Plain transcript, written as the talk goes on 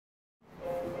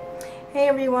Hey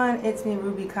everyone, it's me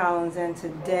Ruby Collins, and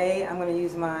today I'm going to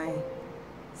use my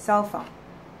cell phone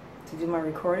to do my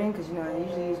recording because I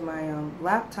usually use my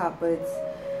laptop, but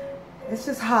it's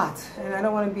just hot and I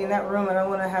don't want to be in that room. I don't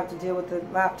want to have to deal with the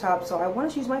laptop, so I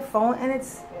want to use my phone, and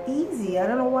it's easy. I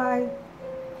don't know why.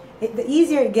 The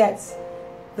easier it gets,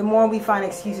 the more we find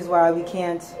excuses why we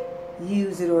can't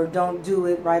use it or don't do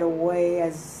it right away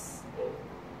as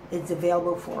it's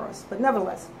available for us. But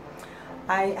nevertheless,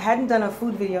 I hadn't done a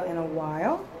food video in a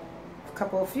while,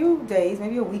 a few days,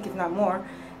 maybe a week if not more.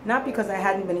 Not because I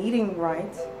hadn't been eating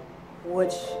right,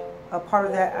 which a part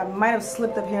of that, I might have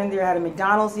slipped up here and there. I had a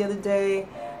McDonald's the other day,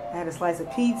 I had a slice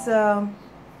of pizza,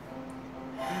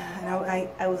 and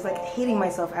I was like hating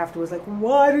myself afterwards, like,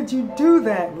 why did you do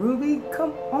that, Ruby?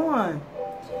 Come on.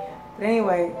 But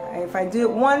anyway, if I do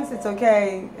it once, it's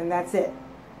okay, and that's it.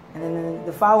 And then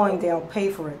the following day I'll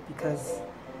pay for it, because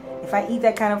if I eat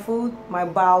that kind of food, my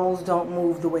bowels don't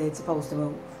move the way it's supposed to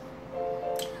move.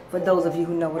 For those of you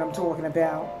who know what I'm talking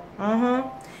about.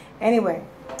 Anyway,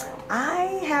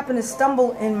 I happen to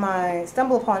stumble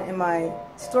upon in my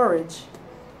storage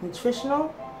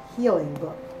nutritional healing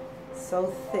book. It's so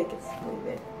thick, it's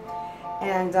really big.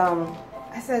 And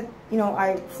I said,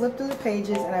 I flipped through the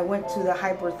pages and I went to the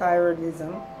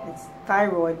hyperthyroidism. It's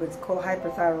thyroid, but it's called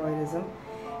hyperthyroidism.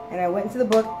 And I went into the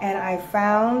book and I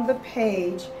found the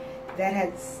page that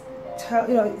had,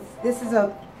 this is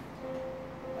a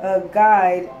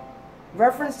guide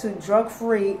reference to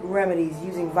drug-free remedies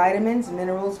using vitamins,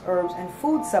 minerals, herbs, and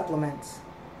food supplements.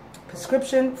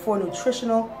 Prescription for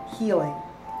nutritional healing.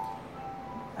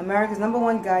 America's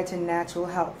 #1 guide to natural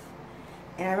health.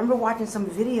 And I remember watching some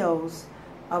videos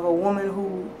of a woman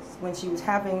who, when she was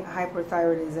having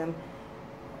hyperthyroidism,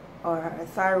 or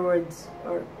thyroid,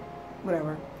 or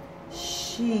whatever,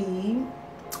 she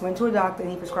went to a doctor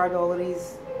and he prescribed all of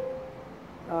these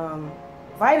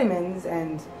vitamins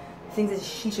and things that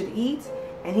she should eat,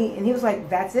 and he was like,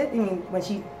 that's it. I mean, when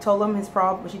she told him his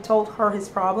problem, when she told her his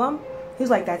problem, he was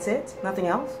like, that's it, nothing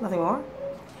else, nothing more.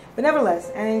 But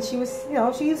nevertheless, and she was,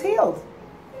 she was healed.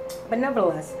 But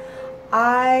nevertheless,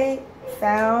 I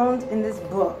found in this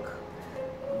book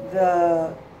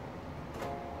the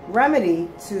remedy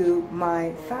to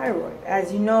my thyroid.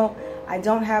 As you know, I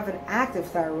don't have an active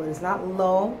thyroid. It's not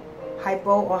low,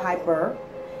 hypo, or hyper.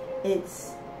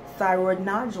 It's thyroid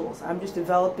nodules. I'm just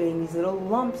developing these little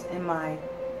lumps in my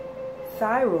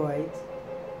thyroid,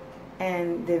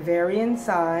 and they vary in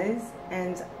size,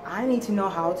 and I need to know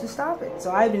how to stop it.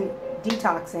 So I've been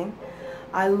detoxing.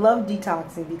 I love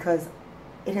detoxing because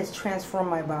it has transformed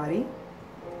my body.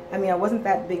 I mean, I wasn't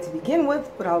that big to begin with,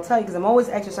 but I'll tell you, because I'm always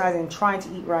exercising and trying to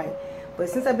eat right. But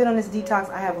since I've been on this detox,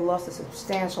 I have lost a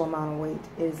substantial amount of weight.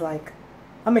 It is like,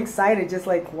 I'm excited just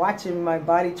like watching my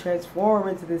body transform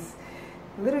into this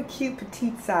little cute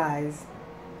petite size.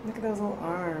 Look at those little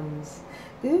arms.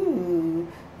 Ooh,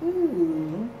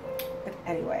 ooh. But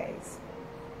anyways,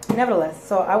 nevertheless,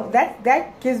 so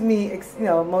that gives me,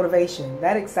 motivation.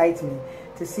 That excites me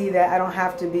to see that I don't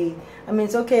have to be. I mean,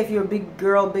 it's okay if you're a big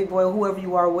girl, big boy, whoever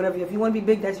you are, whatever. If you want to be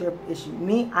big, that's your issue.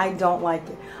 Me, I don't like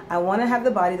it. I want to have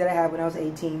the body that I had when I was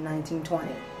 18, 19,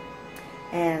 20.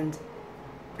 And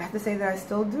I have to say that I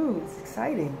still do. It's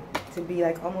exciting to be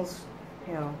like almost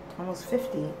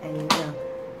 50 and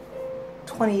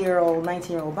 20-year-old,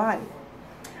 19-year-old body.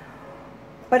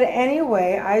 But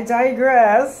anyway, I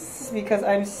digress because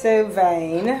I'm so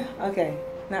vain. Okay,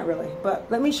 not really. But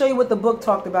let me show you what the book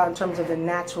talked about in terms of the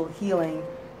natural healing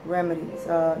remedies,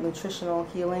 nutritional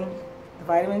healing, the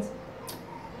vitamins.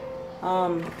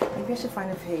 Maybe I should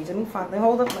find a page.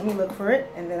 Hold up, let me look for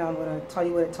it, and then I'm going to tell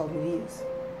you what it told me to use.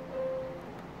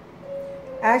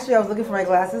 Actually, I was looking for my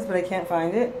glasses, but I can't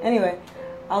find it. Anyway,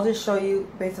 I'll just show you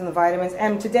based on the vitamins.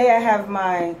 And today I have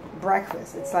my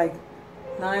breakfast. It's like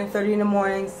 9:30 in the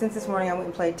morning. Since this morning I went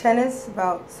and played tennis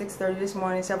about 6:30 this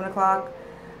morning, 7 o'clock.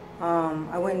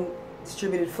 I went and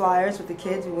distributed flyers with the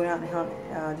kids. We went out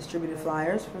and distributed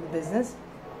flyers for the business.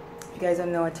 If you guys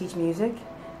don't know, I teach music.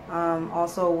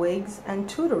 Also wigs and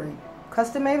tutoring.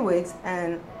 Custom-made wigs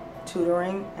and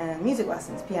tutoring and music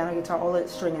lessons. Piano, guitar, all the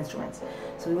string instruments.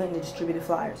 So we went and distributed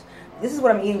flyers. This is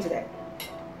what I'm eating today.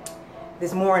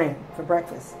 This morning for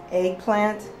breakfast.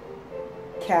 Eggplant,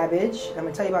 cabbage. I'm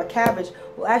going to tell you about cabbage.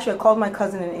 Well, actually, I called my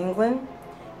cousin in England,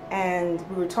 and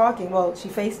we were talking. Well, she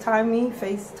FaceTimed me,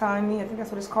 I think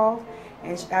that's what it's called.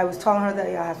 And I was telling her that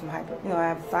I have some I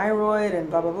have thyroid and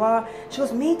blah, blah, blah. She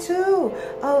goes, me too.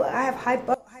 Oh, I have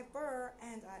hyper,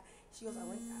 and she goes, I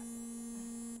went,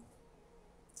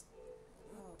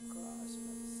 oh gosh, I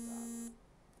have to stop.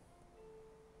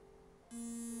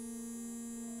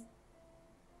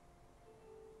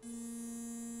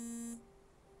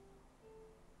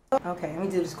 Okay, let me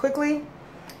do this quickly.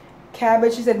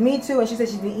 Cabbage, she said me too, and she said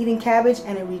she's been eating cabbage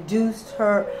and it reduced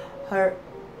her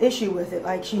issue with it.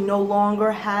 Like she no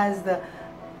longer has the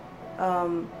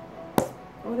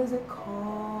what is it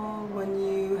called when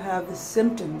you have the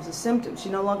symptoms? She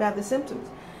no longer has the symptoms.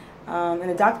 And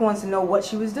the doctor wants to know what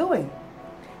she was doing.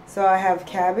 So I have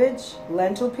cabbage,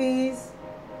 lentil peas,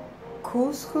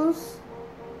 couscous,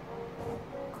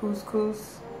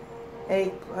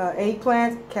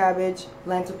 eggplant, cabbage,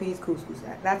 lentil peas, couscous.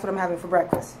 That's what I'm having for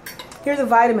breakfast. Here's the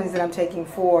vitamins that I'm taking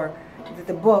for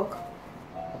the book,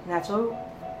 Natural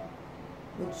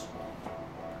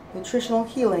Nutritional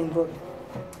Healing book,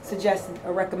 suggested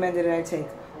or recommended that I take.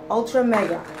 Ultra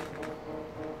Mega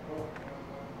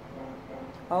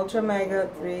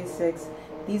 3-6.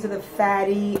 These are the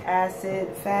fatty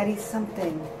acid, fatty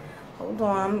something. Hold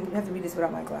on, I have to read this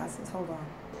without my glasses. Hold on.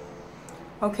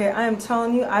 Okay, I am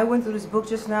telling you, I went through this book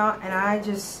just now and I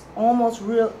just almost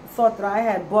thought that I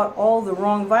had bought all the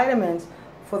wrong vitamins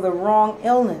for the wrong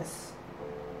illness.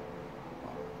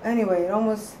 Anyway, I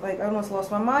almost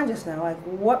lost my mind just now. Like,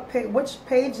 which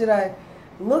page did I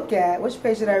look at? Which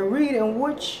page did I read? And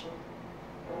which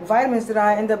vitamins did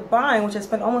I end up buying? Which I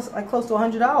spent almost like close to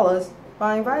 $100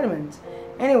 buying vitamins.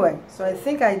 Anyway, so I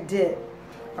think I did.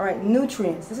 All right,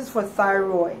 nutrients. This is for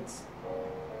thyroids.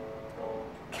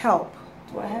 Kelp.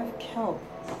 Do I have kelp?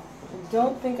 I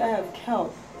don't think I have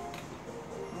kelp.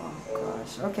 Oh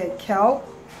gosh. Okay, kelp.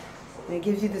 And it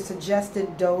gives you the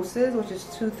suggested doses, which is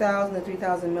 2,000 to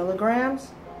 3,000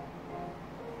 milligrams.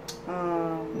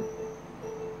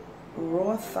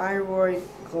 Raw thyroid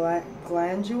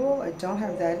glandule. I don't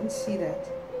have that. I didn't see that.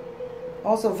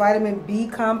 Also, vitamin B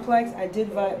complex. I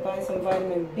did buy some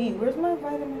vitamin B. Where's my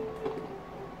vitamin?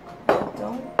 I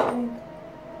don't think.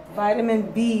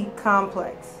 Vitamin B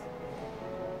complex.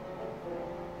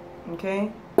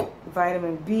 Okay,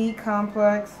 vitamin B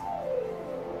complex,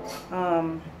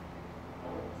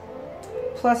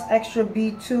 plus extra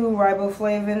B2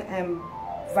 riboflavin and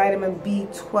vitamin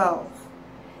B12.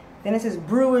 Then it says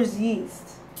brewer's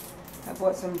yeast. I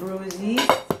bought some brewer's yeast.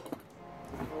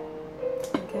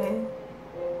 Okay,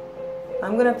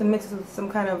 I'm gonna have to mix it with some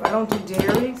kind of, I don't do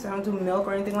dairy, so I don't do milk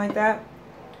or anything like that,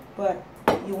 but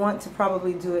you want to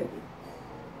probably do it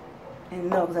in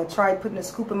milk, because I tried putting a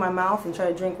scoop in my mouth and tried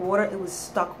to drink water. It was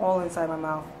stuck all inside my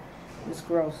mouth. It was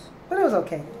gross, but it was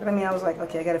okay. But I mean, I was like,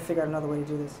 okay, I got to figure out another way to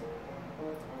do this.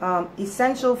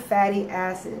 Essential fatty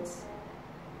acids.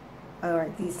 All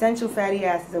right, the essential fatty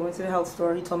acids. I went to the health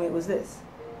store. He told me it was this.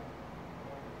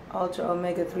 Ultra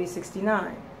omega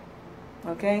 369.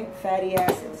 Okay, fatty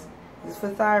acids. This is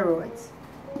for thyroids.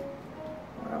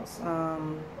 What else?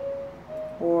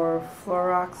 Or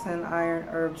fluoroxin iron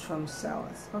herbs from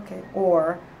cells. Okay,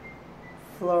 or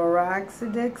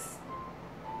fluoraxidix,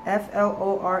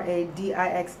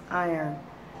 FLORADIX iron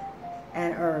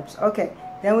and herbs. Okay,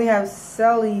 then we have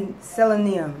selenium.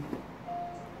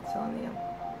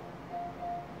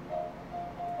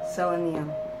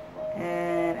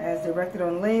 And as directed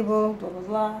on label, blah blah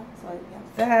blah. So I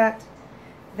have that.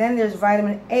 Then there's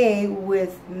vitamin A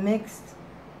with mixed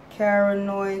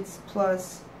carotenoids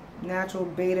plus natural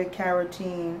beta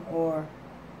carotene, or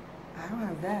I don't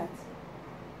have that.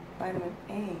 Vitamin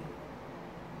A.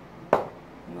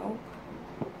 Nope.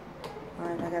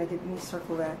 Alright, I gotta let me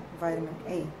circle that. Vitamin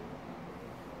A.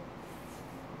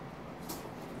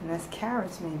 And that's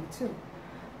carrots maybe too.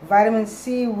 Vitamin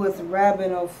C with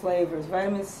rabinoflavors.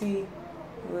 Vitamin C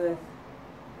with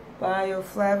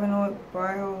bioflavonoid,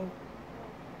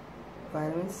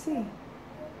 vitamin C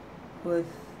with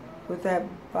that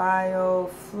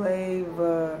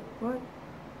bioflavor, what?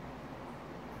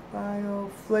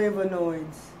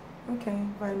 Bioflavonoids. Okay,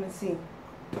 vitamin C.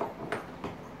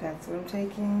 That's what I'm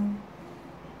taking.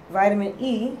 Vitamin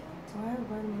E. Do I have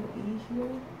vitamin E here?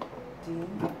 D.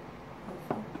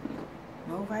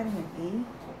 No vitamin E?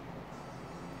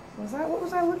 What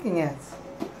was I looking at? I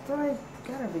thought I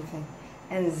got everything.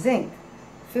 And zinc.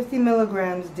 50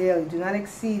 milligrams daily. Do not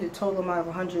exceed a total amount of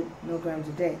 100 milligrams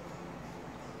a day.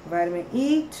 Vitamin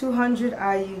E, 200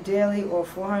 IU daily or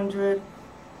 400.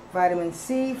 Vitamin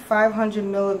C, 500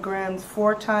 milligrams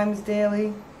 4 times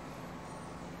daily.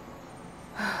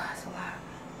 That's a lot.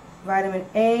 Vitamin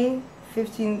A,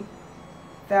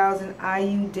 15,000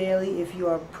 IU daily. If you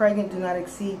are pregnant, do not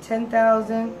exceed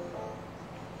 10,000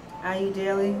 IU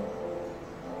daily.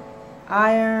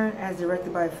 Iron, as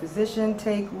directed by a physician,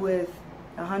 take with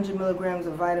 100 milligrams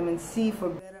of vitamin C for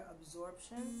better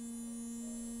absorption.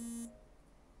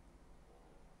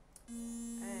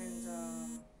 And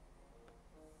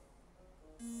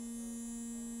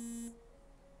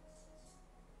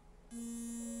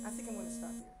I think I'm going to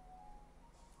stop here.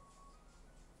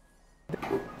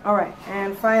 All right,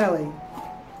 and finally,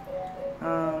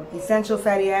 essential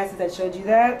fatty acids, I showed you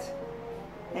that,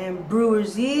 and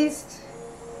brewer's yeast,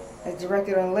 as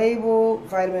directed on label.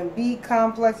 Vitamin B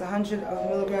complex, 100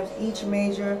 milligrams each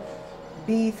measure,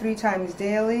 B 3 times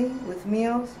daily with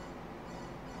meals.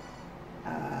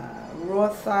 Raw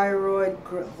thyroid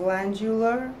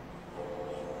glandular,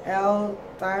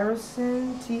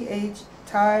 L-tyrosine,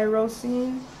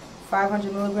 T-H-tyrosine,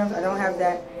 500 milligrams. I don't have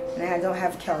that, and I don't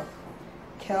have kelp.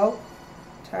 Kelp,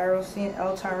 tyrosine,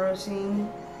 L-tyrosine.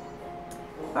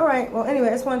 All right, well, anyway,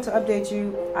 I just wanted to update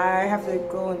you. I have to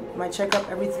go on my checkup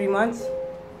every 3 months.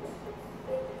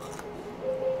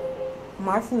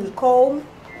 My food is cold.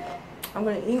 I'm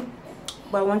going to eat,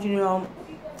 but I want you to know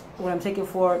what I'm taking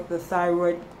for the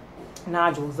thyroid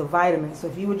nodules, the vitamins. So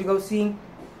if you were to go see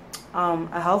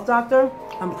a health doctor,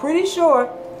 I'm pretty sure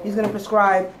he's going to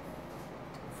prescribe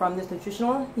from this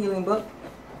nutritional healing book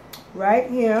right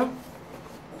here.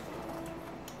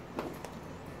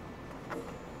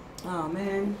 Oh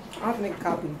man, I'll have to make a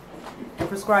copy. And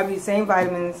prescribe these same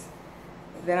vitamins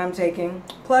that I'm taking,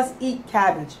 plus eat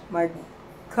cabbage. My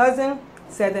cousin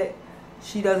said that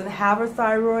she doesn't have her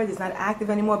thyroid, it's not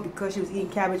active anymore because she was eating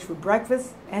cabbage for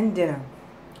breakfast and dinner.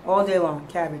 All day long,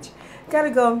 cabbage. Gotta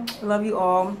go. I love you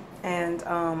all. And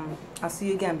I'll see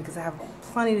you again because I have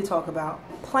plenty to talk about,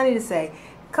 plenty to say.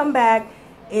 Come back.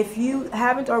 If you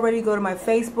haven't already, go to my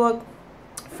Facebook.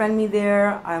 Friend me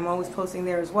there. I'm always posting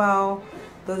there as well.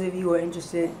 Those of you who are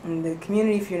interested in the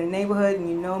community, if you're in a neighborhood and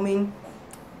you know me,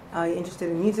 you're interested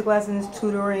in music lessons,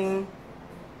 tutoring,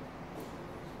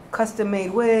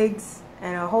 custom-made wigs,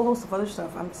 and a whole host of other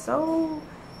stuff. I'm so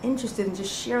interested in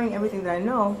just sharing everything that I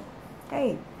know.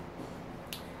 Hey,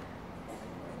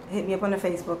 hit me up on the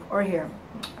Facebook or here.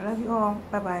 I love you all.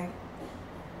 Bye-bye.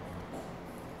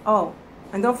 Oh,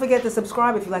 and don't forget to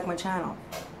subscribe if you like my channel,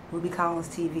 Ruby Collins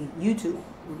TV. YouTube,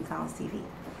 Ruby Collins TV.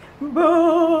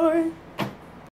 Bye.